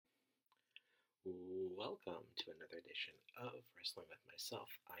welcome to another edition of Wrestling with Myself.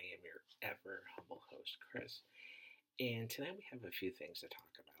 I am your ever humble host, Chris, and tonight we have a few things to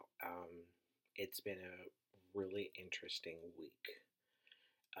talk about. It's been a really interesting week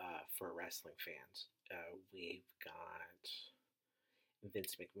for wrestling fans. We've got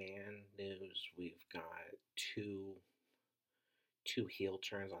Vince McMahon news. We've got two heel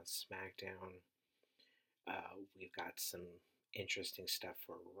turns on SmackDown. We've got some interesting stuff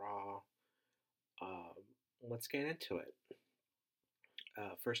for Raw. Um, let's get into it.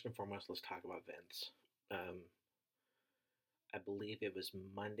 First and foremost, let's talk about Vince. Um, I believe it was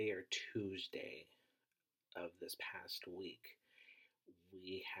Monday or Tuesday of this past week.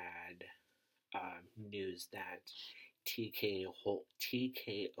 We had news that TKO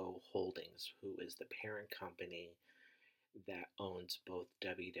Holdings, who is the parent company that owns both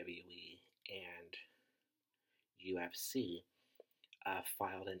WWE and UFC,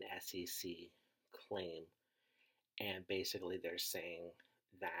 filed an SEC claim, and basically they're saying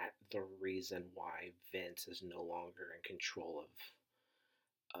that the reason why Vince is no longer in control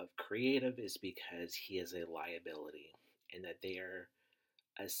of creative is because he is a liability, and that they are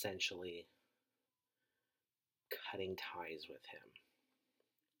essentially cutting ties with him.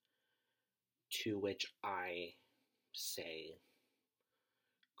 To which I say,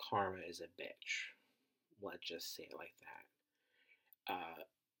 karma is a bitch. Let's just say it like that.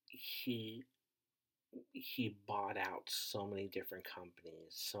 He bought out so many different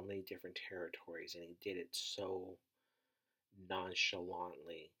companies, so many different territories, and he did it so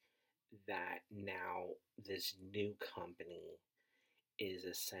nonchalantly that now this new company is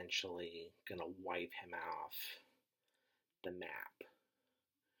essentially going to wipe him off the map.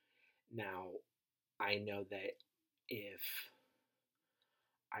 Now, I know that if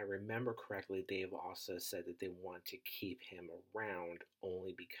I remember correctly, they've also said that they want to keep him around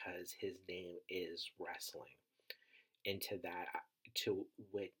only because his name is wrestling. And to that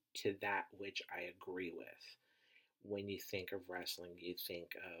which I agree with. When you think of wrestling, you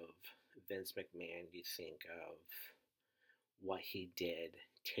think of Vince McMahon, you think of what he did,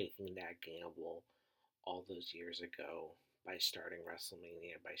 taking that gamble all those years ago by starting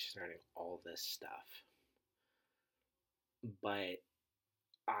WrestleMania, by starting all this stuff. But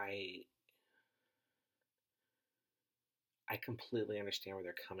I completely understand where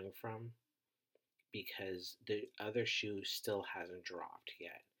they're coming from, because the other shoe still hasn't dropped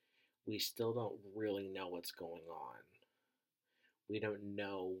yet. We still don't really know what's going on. We don't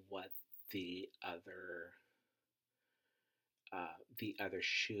know what the other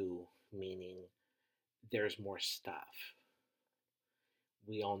shoe, meaning there's more stuff.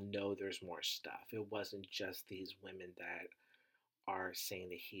 We all know there's more stuff. It wasn't just these women that are saying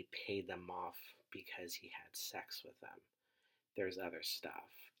that he paid them off because he had sex with them. There's other stuff,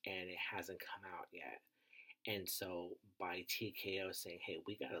 and it hasn't come out yet. And so by TKO saying, hey,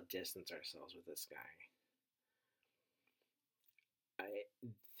 we got to distance ourselves with this guy,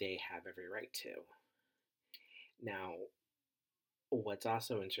 they have every right to. Now, what's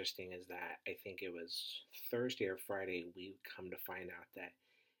also interesting is that I think it was Thursday or Friday, we come to find out that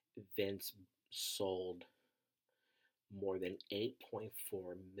Vince sold more than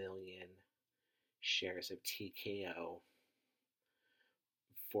 8.4 million shares of TKO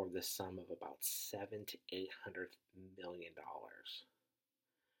for the sum of about $700 to $800 million.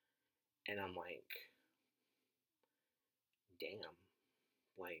 And I'm like, damn,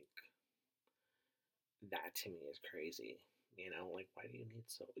 like, that to me is crazy. Like, why do you need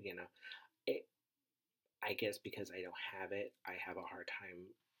so, I guess because I don't have it, I have a hard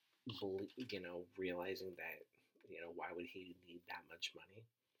time, realizing that, why would he need that much money?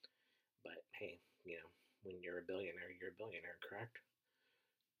 But hey, when you're a billionaire, correct?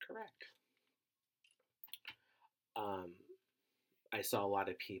 Correct. I saw a lot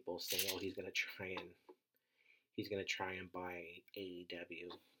of people saying, "Oh, he's gonna try and buy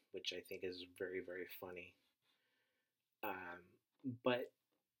AEW," which I think is very, very funny. But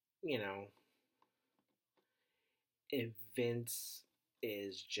if Vince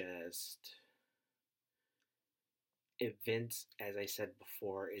is just if Vince, as I said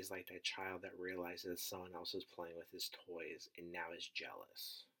before, is like that child that realizes someone else is playing with his toys and now is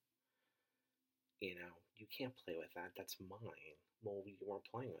jealous. You can't play with that. That's mine. Well, you weren't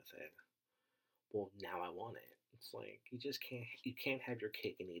playing with it. Well, now I want it. It's like you can't have your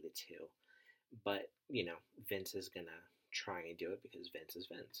cake and eat it too. But, Vince is gonna try and do it because Vince is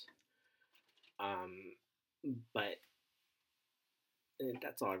Vince. But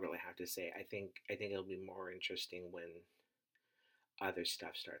that's all I really have to say. I think it'll be more interesting when other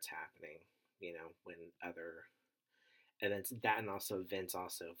stuff starts happening. When other And then that, and also Vince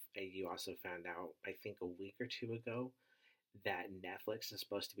also, you also found out, I think a week or two ago, that Netflix is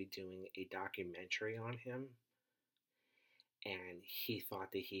supposed to be doing a documentary on him, and he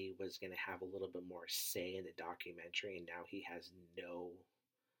thought that he was going to have a little bit more say in the documentary, and now he has no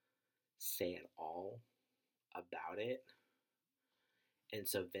say at all about it. And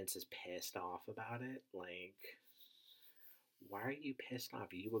so Vince is pissed off about it. Like, why are you pissed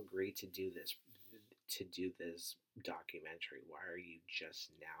off? You agreed to do this documentary. Why are you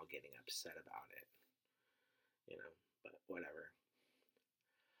just now getting upset about it? You know, but whatever.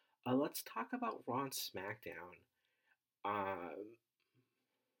 Let's talk about Raw and SmackDown. Um,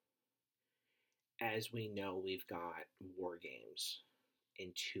 as we know, we've got War Games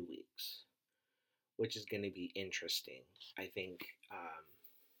in 2 weeks, which is going to be interesting. I think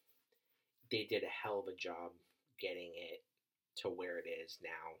they did a hell of a job getting it to where it is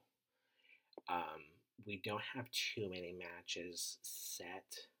now. We don't have too many matches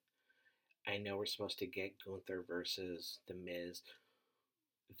set. I know we're supposed to get Gunther versus The Miz.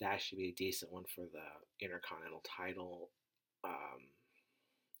 That should be a decent one for the Intercontinental title.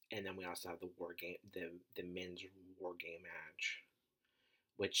 And then we also have the War Game, the men's War Game match,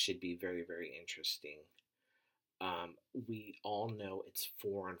 which should be very, very interesting. We all know it's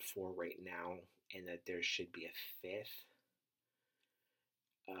 4-on-4 right now, and that there should be a fifth.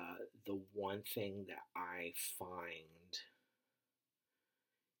 The one thing that I find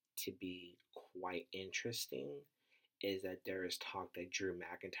to be quite interesting is that there is talk that Drew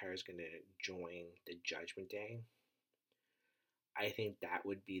McIntyre is going to join the Judgment Day. I think that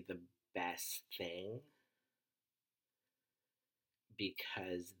would be the best thing,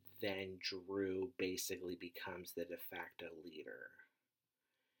 because then Drew basically becomes the de facto leader.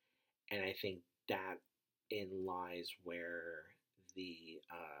 And I think that in lies where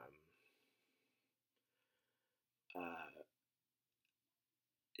uh,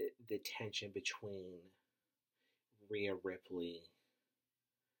 the tension between Rhea Ripley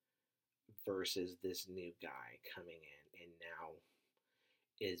versus this new guy coming in and now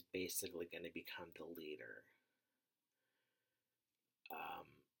is basically going to become the leader.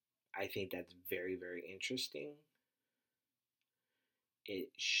 I think that's very, very interesting. It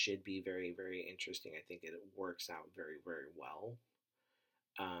should be very, very interesting. I think it works out very, very well.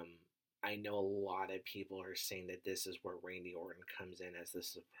 Um, I know a lot of people are saying that this is where Randy Orton comes in as the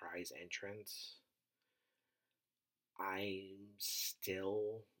surprise entrance. I'm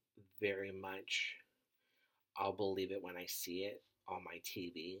still very much, I'll believe it when I see it on my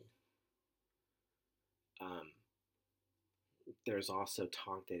TV. Um, there's also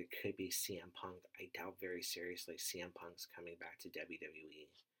talk that it could be CM Punk. I doubt very seriously CM Punk's coming back to WWE.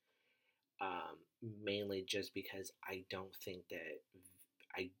 Mainly just because I don't think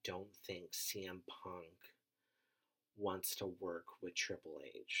CM Punk wants to work with Triple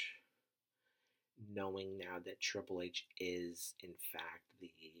H, knowing now that Triple H is in fact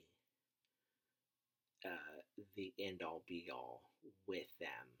the end all be all with them.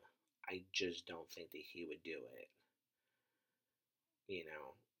 I just don't think that he would do it. You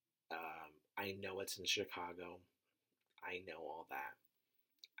know, I know it's in Chicago. I know all that.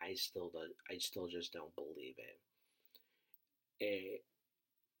 I still just don't believe it.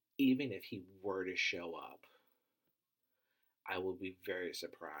 Even if he were to show up, I will be very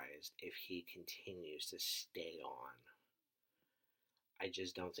surprised if he continues to stay on. I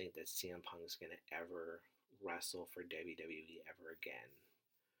just don't think that CM Punk's going to ever wrestle for WWE ever again.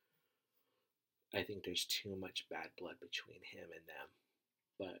 I think there's too much bad blood between him and them.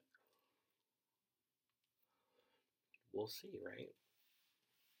 But we'll see, right?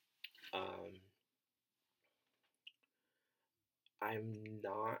 Um, I'm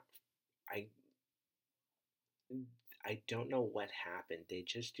not. I. I don't know what happened. They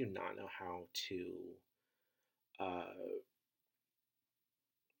just do not know how to uh,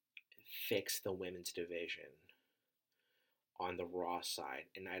 fix the women's division on the Raw side,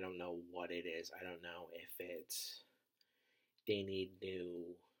 and I don't know what it is. I don't know if it's they need new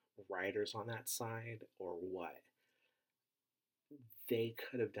writers on that side or what. They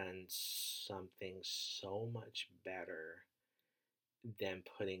could have done something so much better than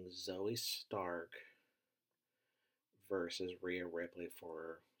putting Zoe Stark versus Rhea Ripley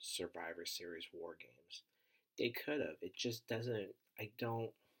for Survivor Series War Games. They could have. It just doesn't. I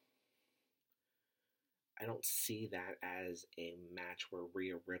don't see that as a match where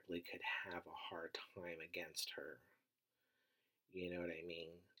Rhea Ripley could have a hard time against her. You know what I mean?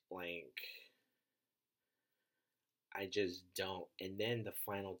 Like, I just don't. And then the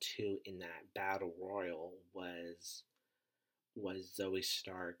final two in that battle royal was Zoe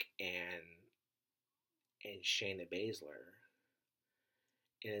Stark and and Shayna Baszler.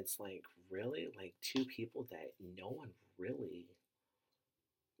 And it's like, really? Like, two people that no one really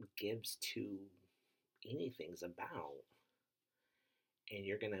gives two anything's about. And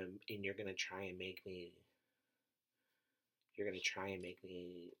you're gonna try and make me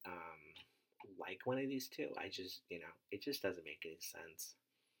like one of these two. I just, it just doesn't make any sense.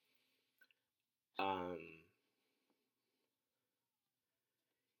 Um,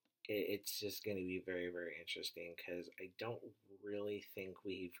 it's just going to be very, very interesting because I don't really think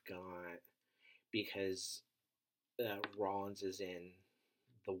we've got, because Rollins is in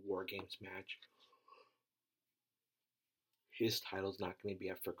the War Games match. His title's not going to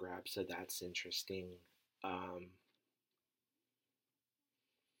be up for grabs, so that's interesting. Um,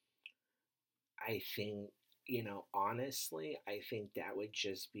 I think, honestly, I think that would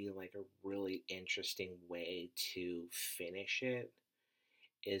just be like a really interesting way to finish it,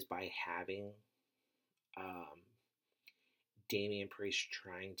 is by having um, Damian Priest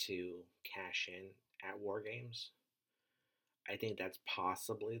trying to cash in at War Games. I think that's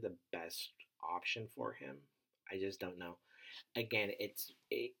possibly the best option for him. I just don't know. Again, it's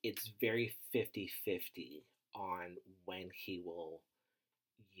very 50-50 on when he will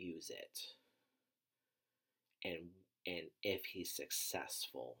use it, and if he's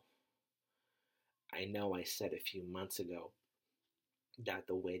successful. I know I said a few months ago that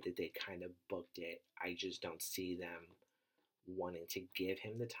the way that they kind of booked it, I just don't see them wanting to give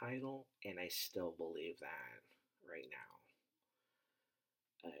him the title, and I still believe that right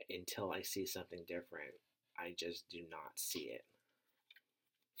now. Until I see something different, I just do not see it.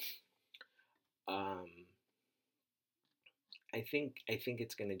 Um, I think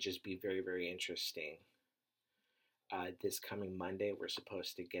it's going to just be very, very interesting. This coming Monday, we're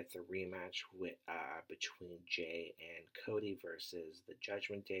supposed to get the rematch between Jay and Cody versus the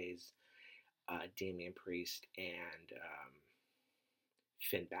Judgment Days, Damian Priest and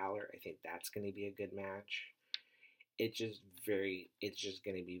Finn Balor. I think that's going to be a good match. It's just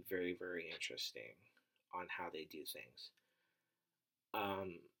going to be very, very interesting on how they do things.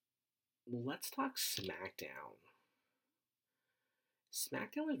 Let's talk SmackDown.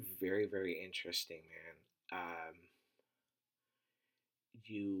 SmackDown is very, very interesting, man.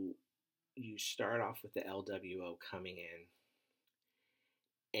 You start off with the LWO coming in,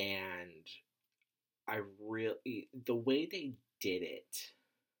 and the way they did it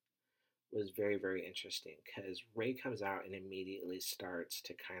was very, very interesting, because Ray comes out and immediately starts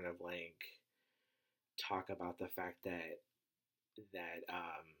to kind of like talk about the fact that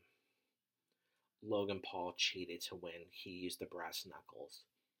Logan Paul cheated to win. He used the brass knuckles.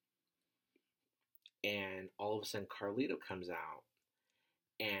 And all of a sudden, Carlito comes out.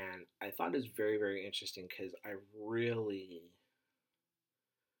 And I thought it was very, very interesting, because I really,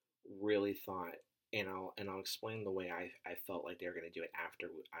 really thought, and I'll explain the way I felt like they were going to do it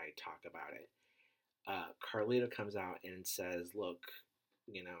after I talk about it. Carlito comes out and says, "Look,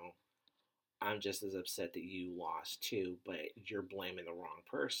 you know, I'm just as upset that you lost too, but you're blaming the wrong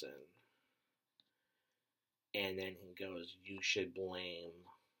person." And then he goes, "You should blame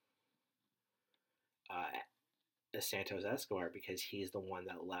Santos Escobar, because he's the one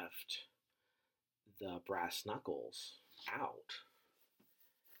that left the brass knuckles out."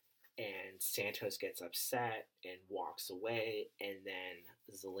 And Santos gets upset and walks away, and then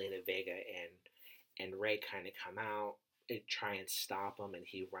Zelina Vega and Ray kind of come out and try and stop him, and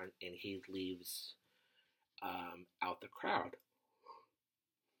he leaves out the crowd.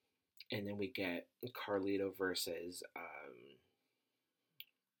 And then we get Carlito versus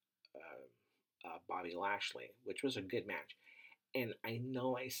Bobby Lashley, which was a good match. And I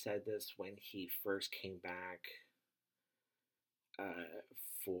know I said this when he first came back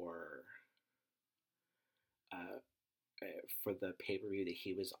for uh, for the pay-per-view that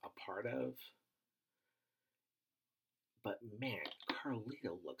he was a part of. But man,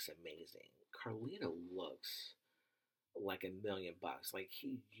 Carlito looks amazing. Carlito looks like $1,000,000. Like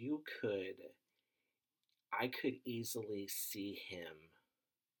I could easily see him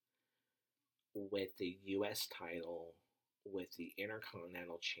with the U.S. title, with the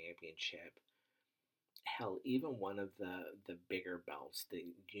Intercontinental Championship. Hell, even one of the bigger belts, the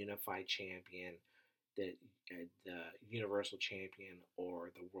Unified Champion, the Universal Champion,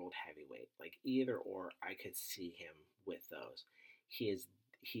 or the World Heavyweight. Like either or, I could see him with those. He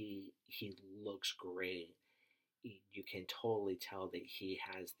looks great. You can totally tell that he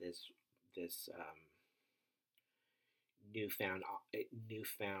has this newfound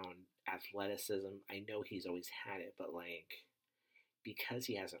athleticism. I know he's always had it, but like, because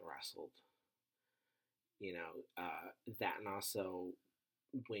he hasn't wrestled, that, and also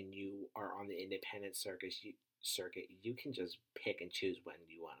when you are on the independent circuit, you can just pick and choose when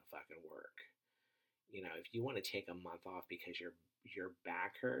you want to fucking work. If you want to take a month off because your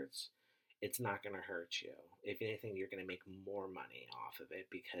back hurts, it's not going to hurt you. If anything, you're going to make more money off of it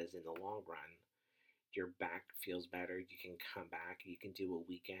because in the long run, your back feels better. You can come back. You can do a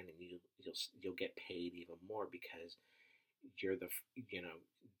weekend, and you'll get paid even more because you're the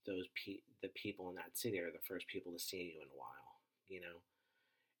people in that city are the first people to see you in a while. You know,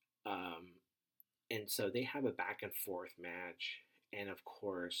 and so they have a back and forth match, and of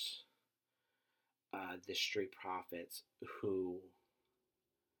course, the Street Profits, who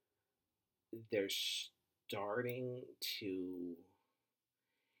they're starting to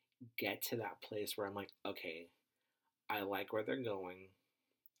get to that place where I'm like, okay, I like where they're going.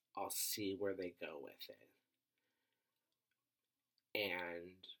 I'll see where they go with it.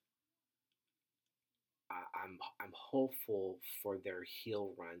 And I'm hopeful for their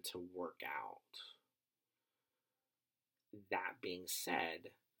heel run to work out. That being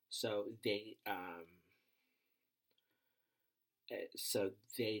said, so they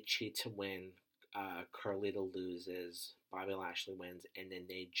cheat to win. Carlito loses. Bobby Lashley wins, and then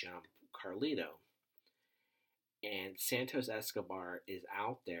they jump Carlito. And Santos Escobar is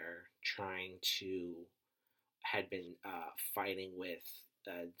out there trying to had been fighting with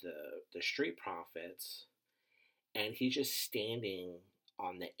the Street Profits, and he's just standing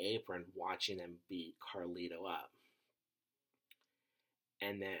on the apron watching them beat Carlito up.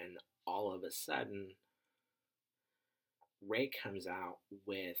 And then all of a sudden, Ray comes out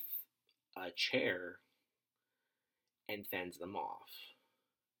with a chair and fends them off.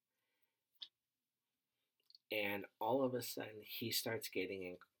 And all of a sudden, he starts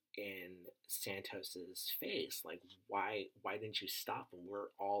getting in Santos's face, like, why didn't you stop him? We're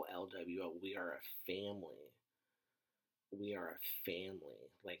all LWO. We are a family. We are a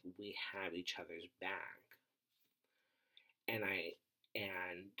family. Like, we have each other's back. And I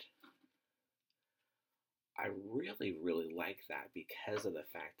really, really like that because of the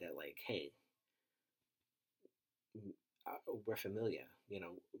fact that, like, hey, we're familiar,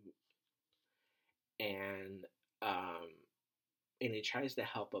 and um, and he tries to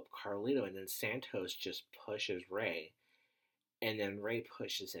help up Carlito, and then Santos just pushes Ray, and then Ray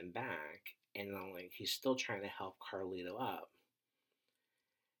pushes him back, and then like he's still trying to help Carlito up,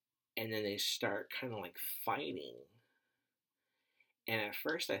 and then they start kind of like fighting, and at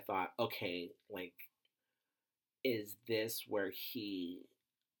first I thought, okay, like, is this where he,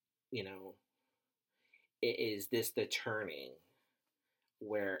 you know, is this the turning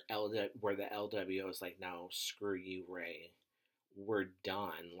where the LWO is like, no, screw you, Ray, we're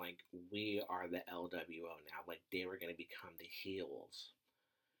done. Like, we are the LWO now. Like, they were going to become the heels.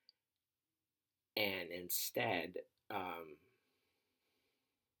 And instead,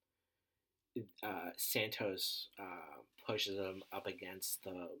 Santos pushes him up against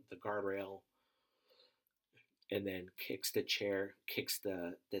the guardrail and then kicks the chair, kicks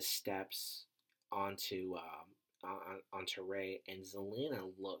the steps onto Ray. And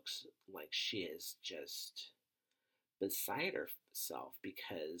Zelina looks like she is just beside herself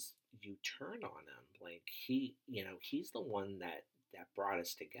because you turned on him. Like, he's the one that brought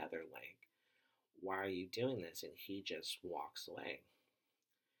us together. Like, why are you doing this? And he just walks away.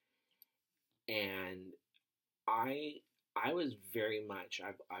 And I was very much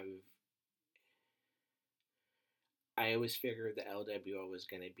I always figured the LWO was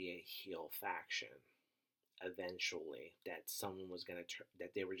going to be a heel faction eventually, that someone was going to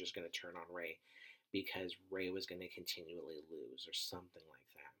that they were just going to turn on Ray because Ray was going to continually lose or something like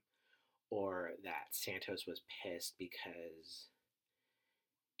that, or that Santos was pissed because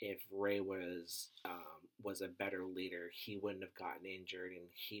if Ray was a better leader, he wouldn't have gotten injured and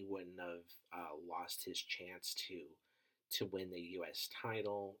he wouldn't have lost his chance to win the U.S.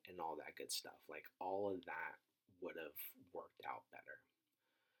 title and all that good stuff. Like, all of that would have worked out better.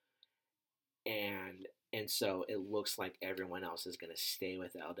 And so it looks like everyone else is going to stay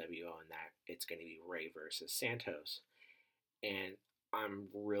with LWO and that it's going to be Ray versus Santos. And I'm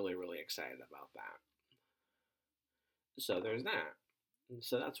really, really excited about that. So there's that.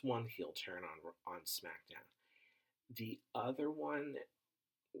 So that's one heel turn on SmackDown. The other one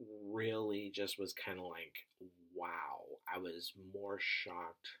really just was kind of like, wow. I was more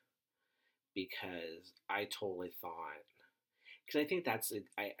shocked because I totally thought, because I think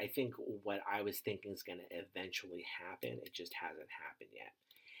I think what I was thinking is going to eventually happen. It just hasn't happened yet,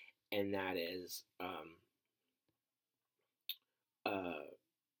 and that is uh,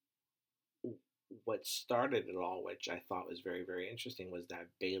 what started it all, which I thought was very, very interesting, was that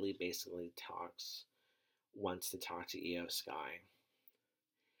Bayley basically wants to talk to Io Sky,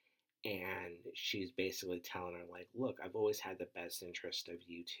 and she's basically telling her like, look, I've always had the best interest of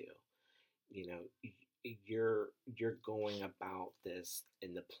you two. You know, you're going about this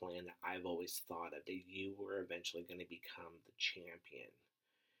in the plan that I've always thought of, that you were eventually going to become the champion.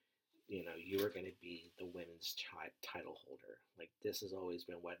 You know, you were going to be the women's title holder. Like, this has always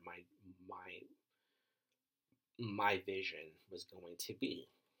been what my vision was going to be.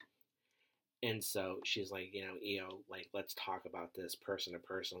 And so she's like, Io, like, let's talk about this person to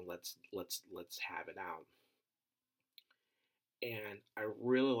person. Let's have it out. And I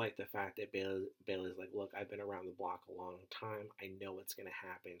really like the fact that Bailey's like, look, I've been around the block a long time. I know what's gonna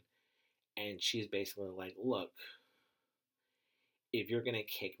happen. And she's basically like, look, if you're gonna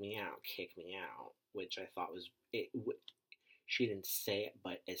kick me out, kick me out. Which I thought was it. She didn't say it,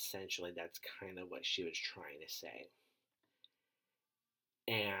 but essentially that's kind of what she was trying to say.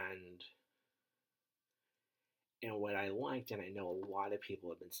 And what I liked, and I know a lot of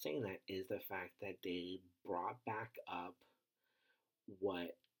people have been saying that, is the fact that they brought back up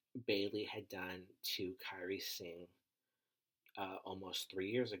what Bailey had done to Kairi Singh almost 3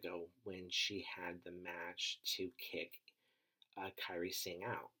 years ago when she had the match to kick Kairi Singh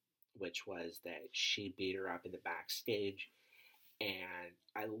out, which was that she beat her up in the backstage. And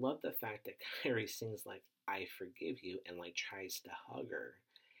I love the fact that Kairi Singh's like, I forgive you, and like tries to hug her.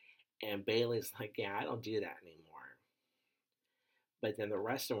 And Bailey's like, yeah, I don't do that anymore. But then the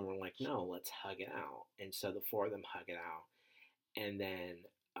rest of them were like, no, let's hug it out. And so the four of them hug it out. And then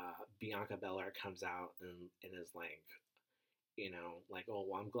Bianca Belair comes out and is like, like, oh,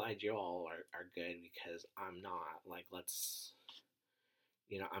 well, I'm glad you all are good because I'm not. Like, let's,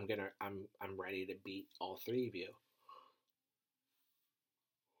 I'm ready to beat all three of you.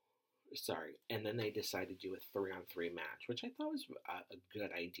 Sorry. And then they decided to do a 3-on-3 match, which I thought was a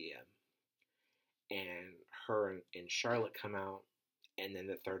good idea. And her and Charlotte come out, and then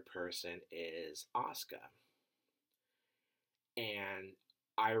the third person is Asuka. And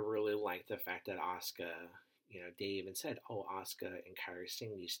I really like the fact that Asuka, they even said, oh, Asuka and Kairi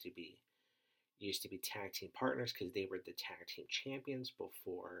Singh used to be tag team partners because they were the tag team champions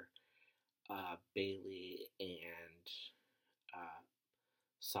before Bailey and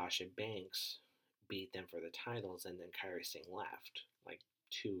Sasha Banks beat them for the titles, and then Kairi Singh left like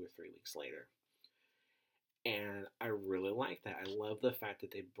 2 or 3 weeks later. And I really like that. I love the fact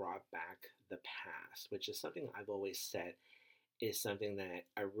that they brought back the past, which is something I've always said is something that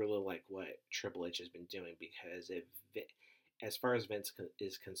I really like what Triple H has been doing, because as far as Vince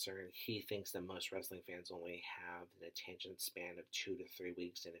is concerned, he thinks that most wrestling fans only have an attention span of 2 to 3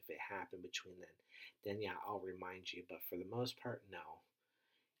 weeks, and if it happened between then yeah, I'll remind you. But for the most part, no.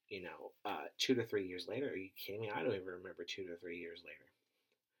 2 to 3 years later, are you kidding me? I don't even remember 2 to 3 years later.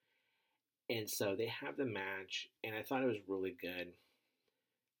 And so they have the match, and I thought it was really good.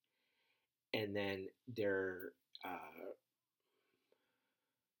 And then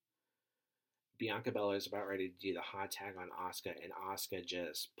Bianca Belair is about ready to do the hot tag on Asuka, and Asuka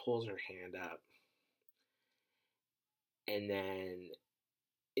just pulls her hand up, and then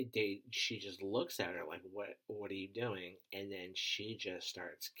she just looks at her like, what are you doing? And then she just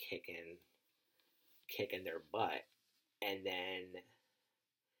starts kicking their butt, and then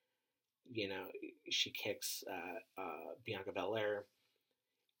she kicks Bianca Belair,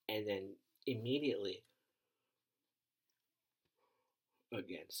 and then immediately,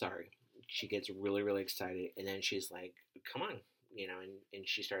 again, sorry, she gets really, really excited, and then she's like, come on, and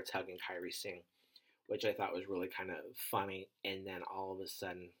she starts hugging Kairi Singh, which I thought was really kind of funny. And then all of a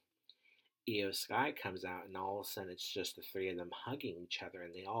sudden, Io Sky comes out, and all of a sudden it's just the three of them hugging each other,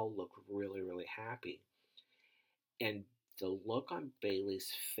 and they all look really, really happy. And the look on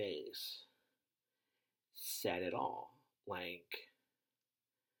Bailey's face said it all. Like,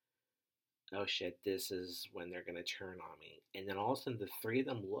 oh shit, this is when they're gonna turn on me. And then all of a sudden the three of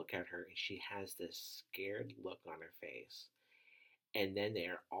them look at her, and she has this scared look on her face. And then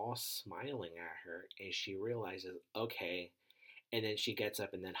they're all smiling at her, and she realizes, okay. And then she gets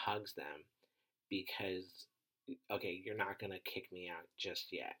up and then hugs them because, okay, you're not gonna kick me out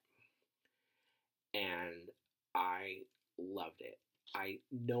just yet. And I loved it.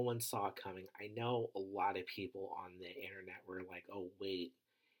 No one saw it coming. I know a lot of people on the internet were like, oh wait,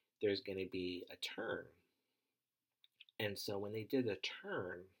 there's gonna be a turn. And so when they did the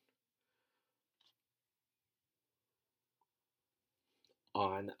turn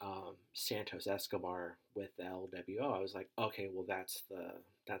on Santos Escobar with the LWO, I was like, okay, well that's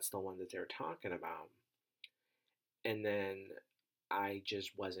the one that they're talking about. And then I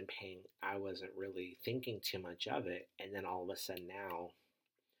just I wasn't really thinking too much of it. And then all of a sudden now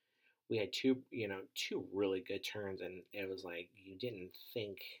we had two really good turns, and it was like you didn't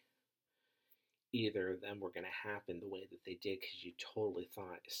think either of them were going to happen the way that they did because you totally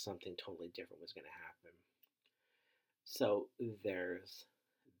thought something totally different was going to happen. So there's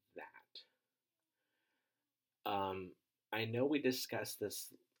that. I know we discussed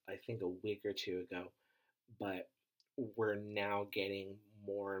this, I think, a week or two ago, but we're now getting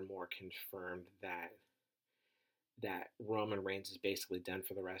more and more confirmed that Roman Reigns is basically done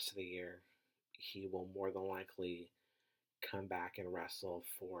for the rest of the year. He will more than likely come back and wrestle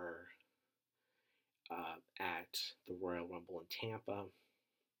for at the Royal Rumble in Tampa,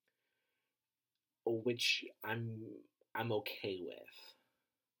 which I'm okay with.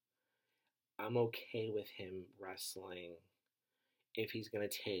 I'm okay with him wrestling if he's going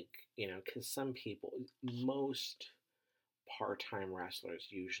to take, because some people, most part-time wrestlers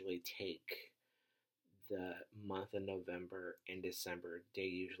usually take the month of November and December. They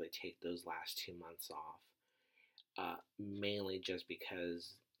usually take those last 2 months off, mainly just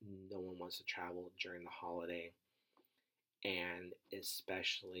because no one wants to travel during the holiday, and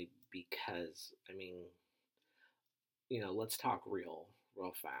especially because, I mean, let's talk real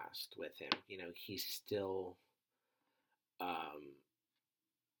fast with him. He's still, um,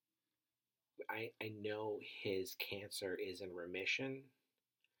 I know his cancer is in remission,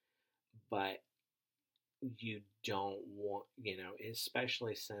 but you don't want,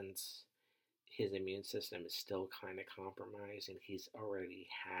 especially since his immune system is still kind of compromised and he's already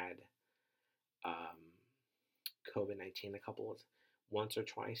had um, COVID 19 a couple of once or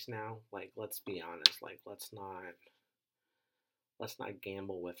twice now. Like, let's be honest. Like, let's not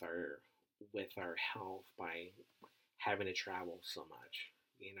gamble with our health by having to travel so much.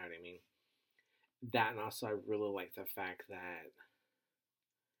 You know what I mean? That, and also I really like the fact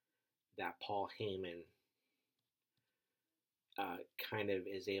that Paul Heyman kind of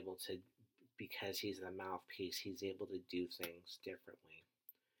is able to, because he's the mouthpiece, he's able to do things differently.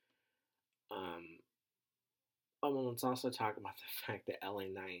 Well, let's also talk about the fact that LA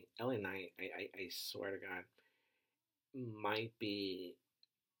Knight, I swear to God, might be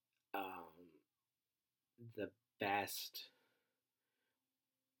the best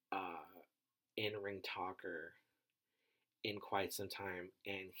in-ring talker in quite some time,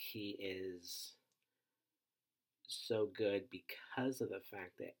 and he is so good because of the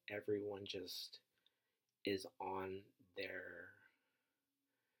fact that everyone just is on their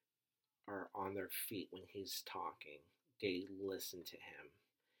feet when he's talking. They listen to him,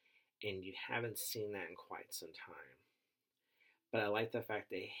 and you haven't seen that in quite some time. But I like the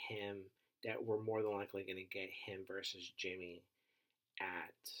fact that we're more than likely going to get him versus Jimmy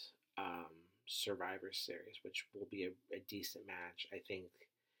at Survivor Series, which will be a decent match. I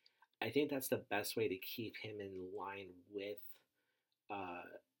think that's the best way to keep him in line with uh,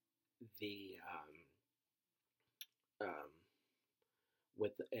 the um,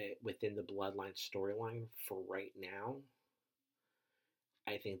 within the Bloodline storyline for right now.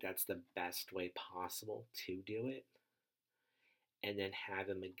 I think that's the best way possible to do it, and then have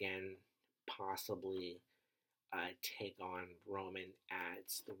him again possibly take on Roman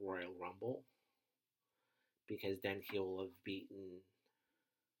at the Royal Rumble, because then he'll have beaten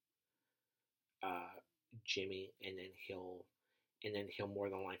uh, Jimmy, and then he'll more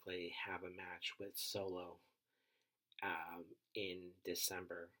than likely have a match with Solo in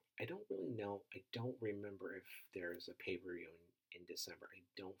December. I don't really know. I don't remember if there's a pay per view in December. I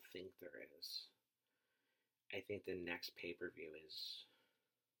don't think there is. I think the next pay per view is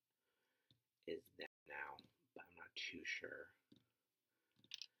that now, but I'm not too sure.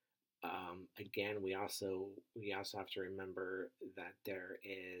 Again, we also have to remember that there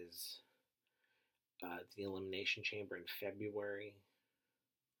is the Elimination Chamber in February,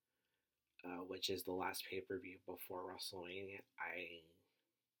 which is the last pay per view before WrestleMania.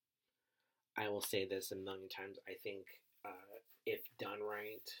 I will say this a million times. I think if done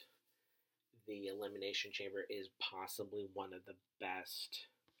right, the Elimination Chamber is possibly one of the best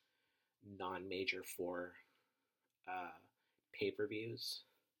non-major four pay-per-views.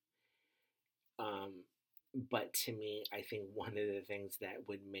 But to me, I think one of the things that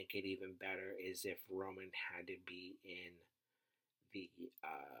would make it even better is if Roman had to be the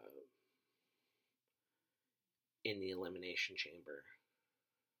in the Elimination Chamber.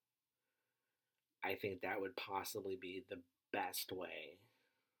 I think that would possibly be the best way,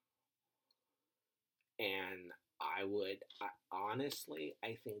 and honestly,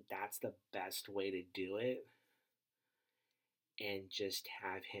 I think that's the best way to do it, and just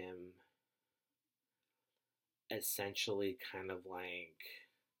have him essentially kind of like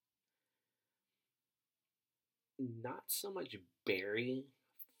not so much bury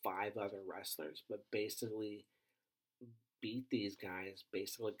 5 other wrestlers, but basically beat these guys,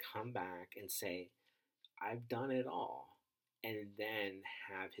 basically come back and say, I've done it all, and then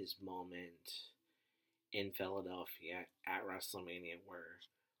have his moment in Philadelphia at WrestleMania where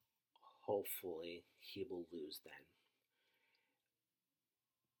hopefully he will lose then.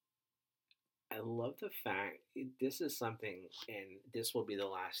 I love the fact this is something, and this will be the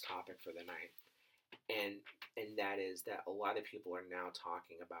last topic for the night, and that is that a lot of people are now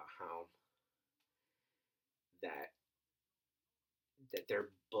talking about how that they're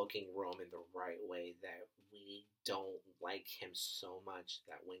booking Roman the right way, that we don't like him so much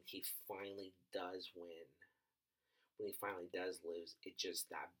that when he finally does win, when he finally does lose, it's just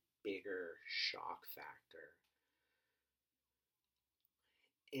that bigger shock factor.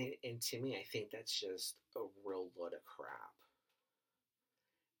 And to me, I think that's just a real load of crap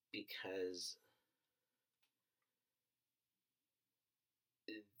because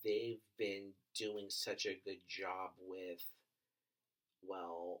they've been doing such a good job with,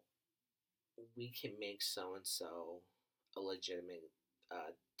 well, we can make so and so a legitimate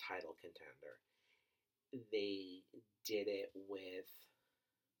title contender. They did it with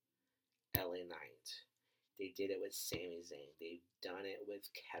LA Knight. They did it with Sami Zayn. They've done it with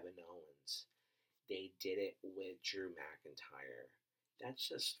Kevin Owens. They did it with Drew McIntyre. That's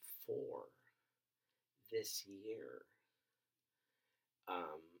just 4 this year.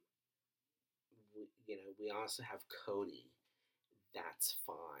 Um, we also have Cody. That's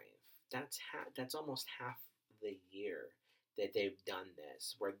 5. That's almost half the year that they've done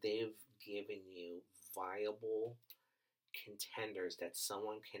this, where they've given you viable contenders that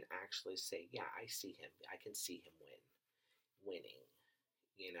someone can actually say, yeah, I see him. I can see him winning.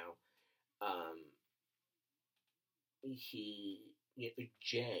 You know,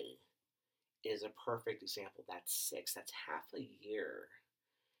 Jay is a perfect example. That's 6. That's half a year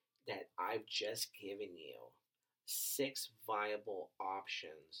that I've just given you 6 viable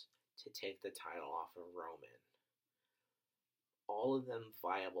options to take the title off of Roman. All of them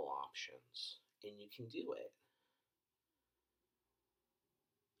viable options, and you can do it.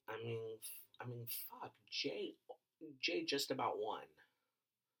 I mean, fuck, Jay just about won.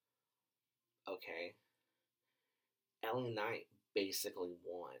 Okay, LA Knight basically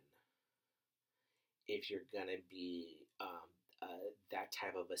won. If you're gonna be that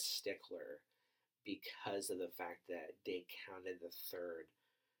type of a stickler, because of the fact that they counted the third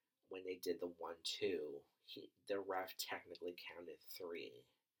when they did the 1-2, the ref technically counted 3.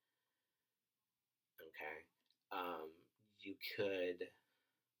 Okay, um, you could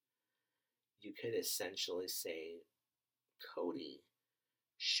essentially say Cody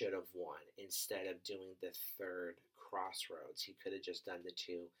should have won instead of doing the third crossroads. He could have just done the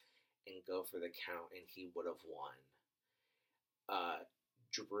 2 and go for the count, and he would have won.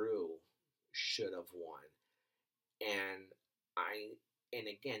 Drew should have won, and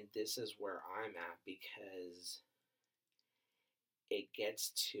again, this is where I'm at, because it gets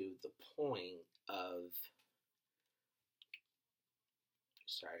to the point of,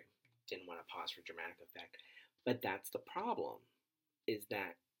 sorry, didn't want to pause for dramatic effect, but that's the problem, is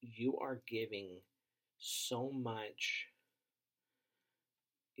that you are giving so much,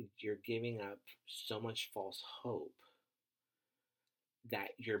 you're giving up so much false hope that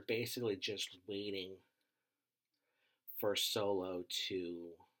you're basically just waiting for Solo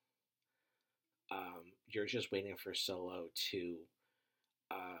to,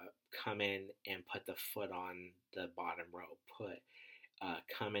 come in and put the foot on the bottom rope,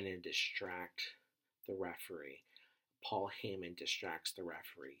 come in and distract the referee. Paul Heyman distracts the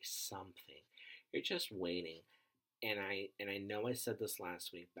referee. Something. You're just waiting, and I know I said this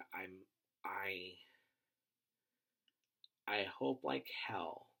last week, but I hope like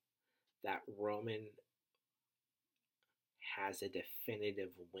hell that Roman has a definitive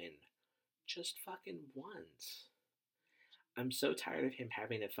win, just fucking once. I'm so tired of him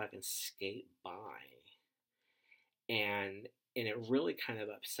having to fucking skate by. And it really kind of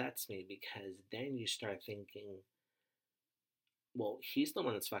upsets me, because then you start thinking, well, he's the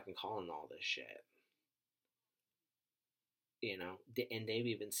one that's fucking calling all this shit. And they've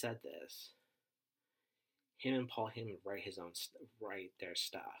even said this. Him and Paul Heyman write their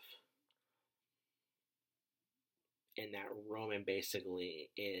stuff. And that Roman basically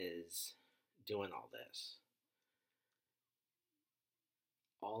is doing all this.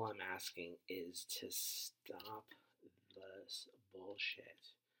 All I'm asking is to stop this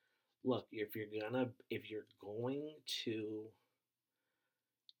bullshit. Look, if you're going to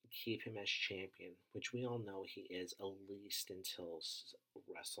keep him as champion, which we all know he is at least until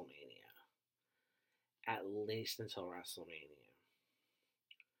WrestleMania. At least until WrestleMania.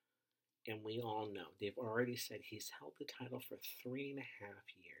 And we all know they've already said he's held the title for 3.5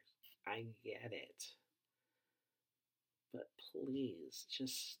 years. I get it. But please,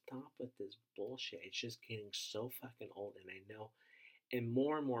 just stop with this bullshit. It's just getting so fucking old, and I know. And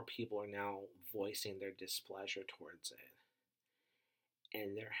more people are now voicing their displeasure towards it.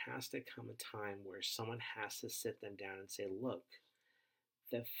 And there has to come a time where someone has to sit them down and say, look,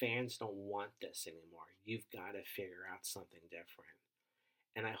 the fans don't want this anymore. You've got to figure out something different.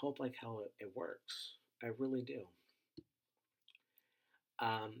 And I hope like hell it works. I really do.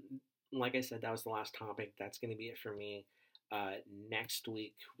 Um, like I said, that was the last topic. That's going to be it for me. Next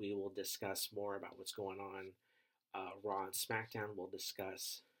week, we will discuss more about what's going on. Raw and SmackDown. We'll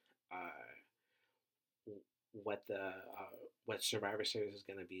discuss what the what Survivor Series is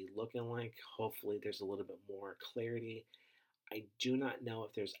going to be looking like. Hopefully, there's a little bit more clarity. I do not know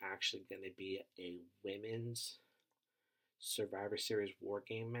if there's actually going to be a women's Survivor Series War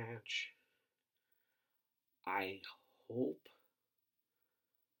Game match. I hope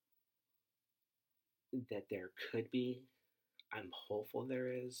that there could be. I'm hopeful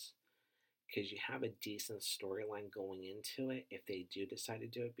there is, because you have a decent storyline going into it if they do decide to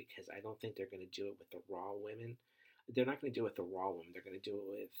do it, because I don't think they're going to do it with the Raw women. They're not going to do it with the Raw women. They're going to do it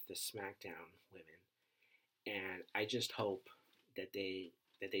with the SmackDown women. And I just hope that they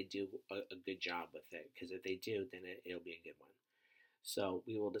do a good job with it, because if they do, then it'll be a good one. So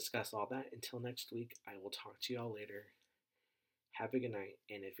we will discuss all that. Until next week, I will talk to y'all later. Have a good night,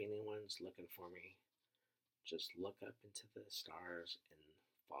 and if anyone's looking for me, just look up into the stars and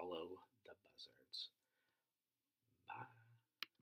follow the buzzards. Bye.